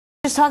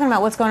just talking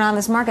about what's going on in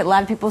this market. A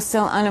lot of people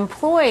still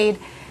unemployed.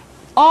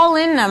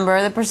 All-in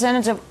number, the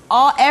percentage of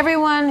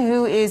everyone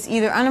who is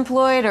either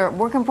unemployed or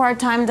working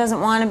part-time, doesn't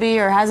want to be,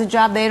 or has a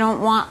job they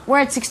don't want, we're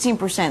at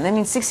 16%. That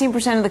means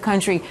 16% of the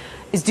country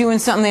is doing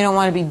something they don't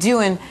want to be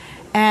doing.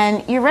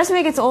 And your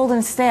resume gets old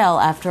and stale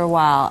after a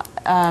while.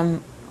 A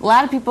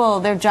lot of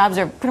people, their jobs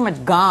are pretty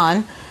much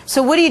gone.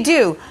 So what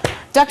do?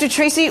 Dr.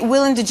 Tracey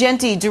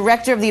Wilen-Daugenti,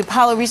 director of the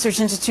Apollo Research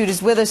Institute,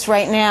 is with us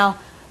right now.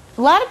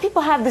 A lot of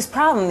people have this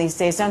problem these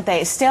days, don't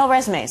they? Stale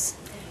resumes.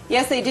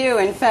 Yes, they do.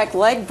 In fact,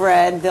 like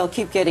bread, they'll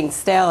keep getting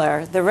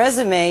staler. The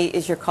resume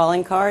is your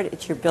calling card.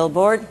 It's your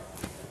billboard.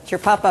 It's your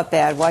pop-up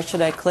ad. Why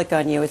should I click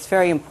on you? It's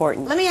very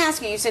important. Let me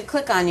ask you, you said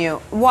click on you.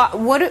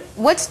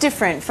 What's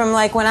different from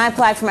like when I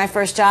applied for my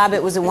first job,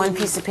 it was a one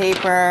piece of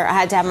paper. I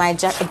had to have my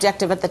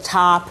objective at the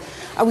top.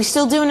 Are we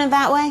still doing it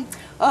that way?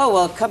 Oh,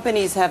 well,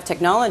 companies have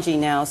technology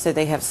now, so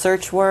they have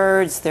search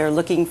words, they're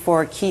looking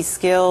for key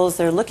skills,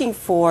 they're looking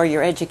for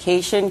your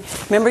education.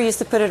 Remember you used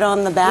to put it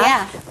on the back?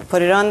 Yeah.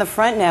 Put it on the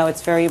front now,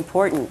 it's very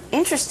important.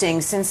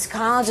 Interesting, since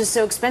college is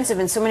so expensive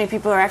and so many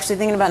people are actually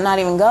thinking about not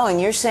even going,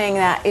 you're saying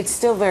that it's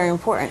still very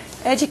important.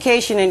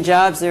 Education and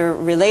jobs are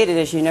related,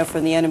 as you know,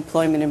 from the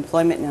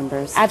employment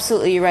numbers.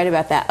 Absolutely, you're right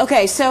about that.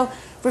 Okay, so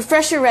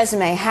refresh your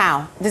resume.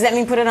 How? Does that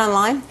mean put it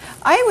online?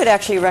 I would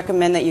actually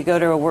recommend that you go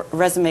to a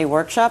resume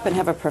workshop and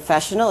have a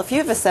professional. If you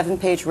have a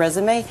 7-page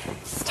resume,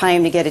 it's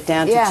time to get it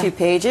down to 2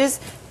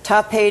 pages.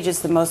 Top page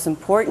is the most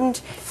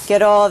important.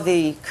 Get all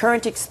the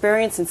current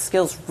experience and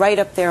skills right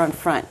up there on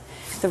front.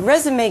 The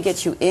resume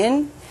gets you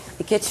in,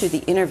 it gets you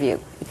the interview.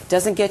 It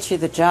doesn't get you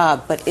the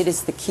job, but it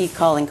is the key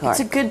calling card.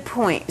 It's a good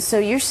point. So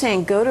you're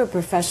saying go to a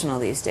professional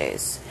these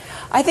days.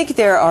 I think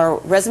there are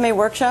resume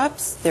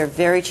workshops. They're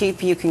very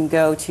cheap. You can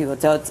go to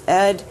Adult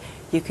Ed.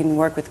 You can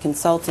work with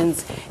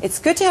consultants. It's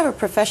good to have a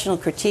professional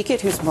critique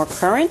it who's more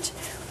current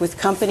with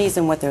companies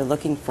and what they're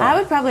looking for. I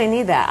would probably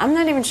need that. I'm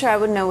not even sure I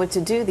would know what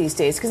to do these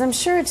days because I'm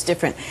sure it's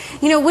different.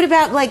 You know, what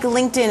about like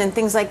LinkedIn and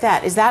things like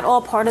that? Is that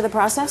all part of the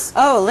process?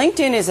 Oh,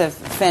 LinkedIn is a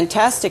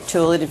fantastic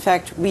tool. In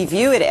fact, we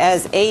view it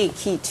as a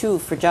key tool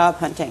for job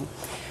hunting.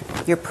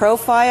 Your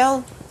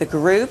profile, the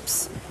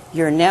groups,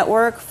 your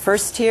network,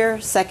 first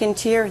tier, second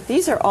tier,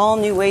 these are all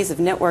new ways of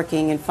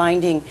networking and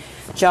finding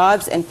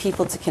jobs and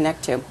people to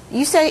connect to.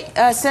 You say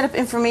set up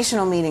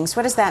informational meetings.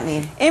 What does that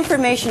mean?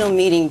 Informational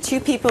meeting,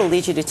 2 people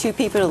lead you to 2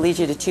 people to lead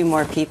you to 2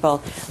 more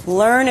people.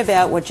 Learn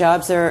about what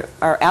jobs are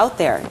out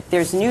there.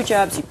 There's new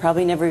jobs you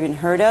probably never even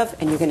heard of,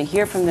 and you're going to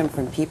hear from them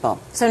from people.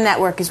 So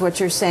network is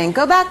what you're saying.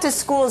 Go back to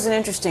school is an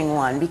interesting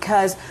one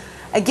because,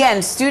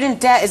 again,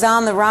 student debt is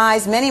on the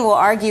rise. Many will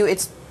argue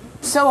it's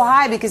so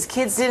high because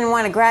kids didn't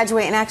want to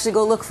graduate and actually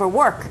go look for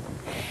work.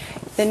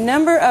 The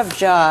number of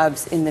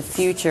jobs in the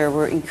future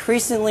will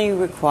increasingly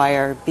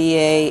require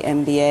BA,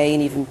 MBA,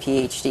 and even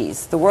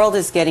PhDs. The world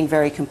is getting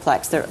very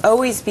complex. There will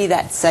always be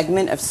that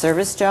segment of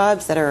service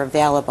jobs that are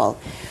available,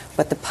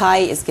 but the pie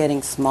is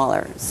getting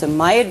smaller. So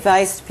my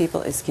advice to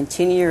people is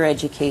continue your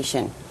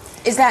education.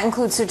 Does that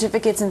include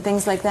certificates and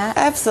things like that?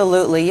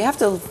 Absolutely. You have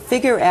to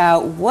figure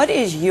out what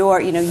is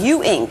your, you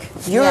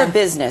Inc., your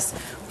business.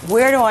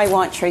 Where do I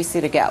want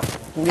Tracy to go?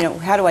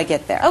 How do I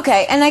get there?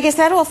 Okay, and I guess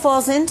that all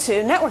falls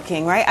into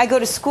networking, right? I go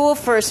to school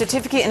for a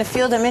certificate in a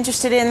field I'm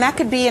interested in. That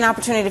could be an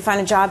opportunity to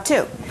find a job,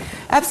 too.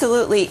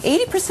 Absolutely.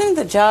 80% of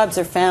the jobs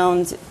are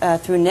found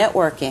through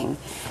networking.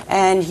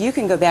 And you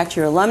can go back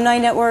to your alumni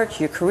network,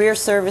 your career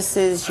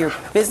services, your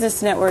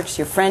business networks,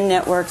 your friend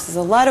networks. There's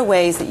a lot of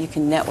ways that you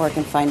can network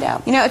and find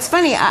out. You know, it's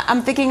funny.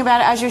 I'm thinking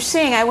about it as you're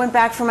saying. I went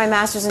back for my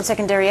master's in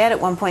secondary ed at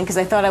one point because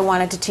I thought I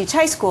wanted to teach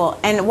high school.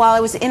 And while I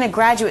was in a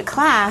graduate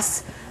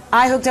class,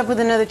 I hooked up with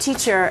another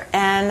teacher,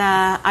 and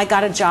I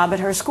got a job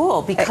at her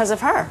school because of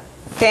her.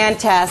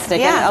 Fantastic.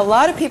 Yeah. And a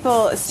lot of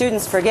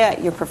students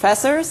forget your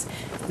professors.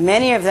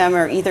 Many of them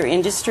are either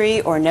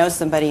industry or know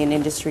somebody in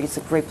industry. It's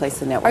a great place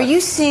to network. Are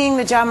you seeing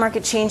the job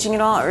market changing at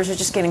all, or is it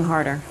just getting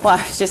harder? Well,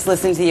 I was just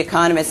listening to The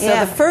Economist. So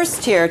the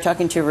first tier,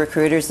 talking to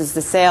recruiters, is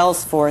the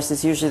sales force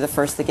is usually the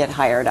first to get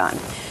hired on.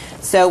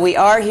 So we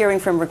are hearing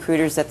from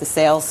recruiters that the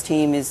sales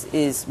team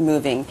is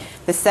moving.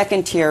 The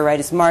second tier, right,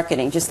 is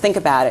marketing. Just think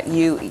about it.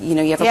 You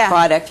have a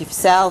product, you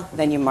sell,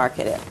 then you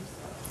market it.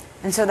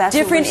 And so that's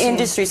different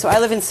industries. So I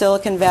live in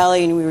Silicon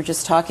Valley, and we were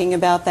just talking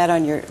about that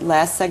on your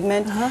last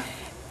segment.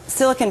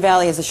 Silicon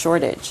Valley has a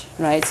shortage,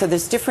 right? So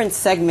there's different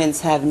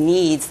segments have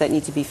needs that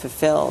need to be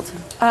fulfilled.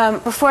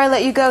 Before I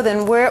let you go,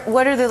 then,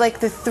 what are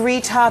the 3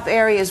 top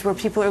areas where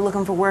people are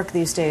looking for work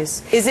these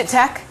days? Is it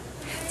tech?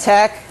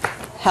 Tech,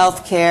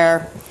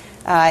 healthcare.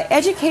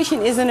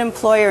 Education is an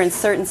employer in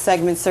certain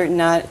segments, certain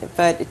not,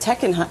 but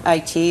tech and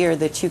IT are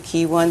the 2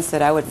 key ones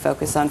that I would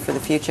focus on for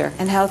the future.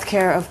 And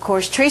healthcare, of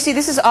course. Tracy,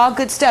 this is all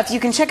good stuff. You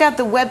can check out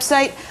the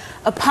website,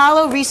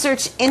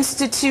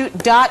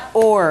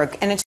 apolloresearchinstitute.org, and it's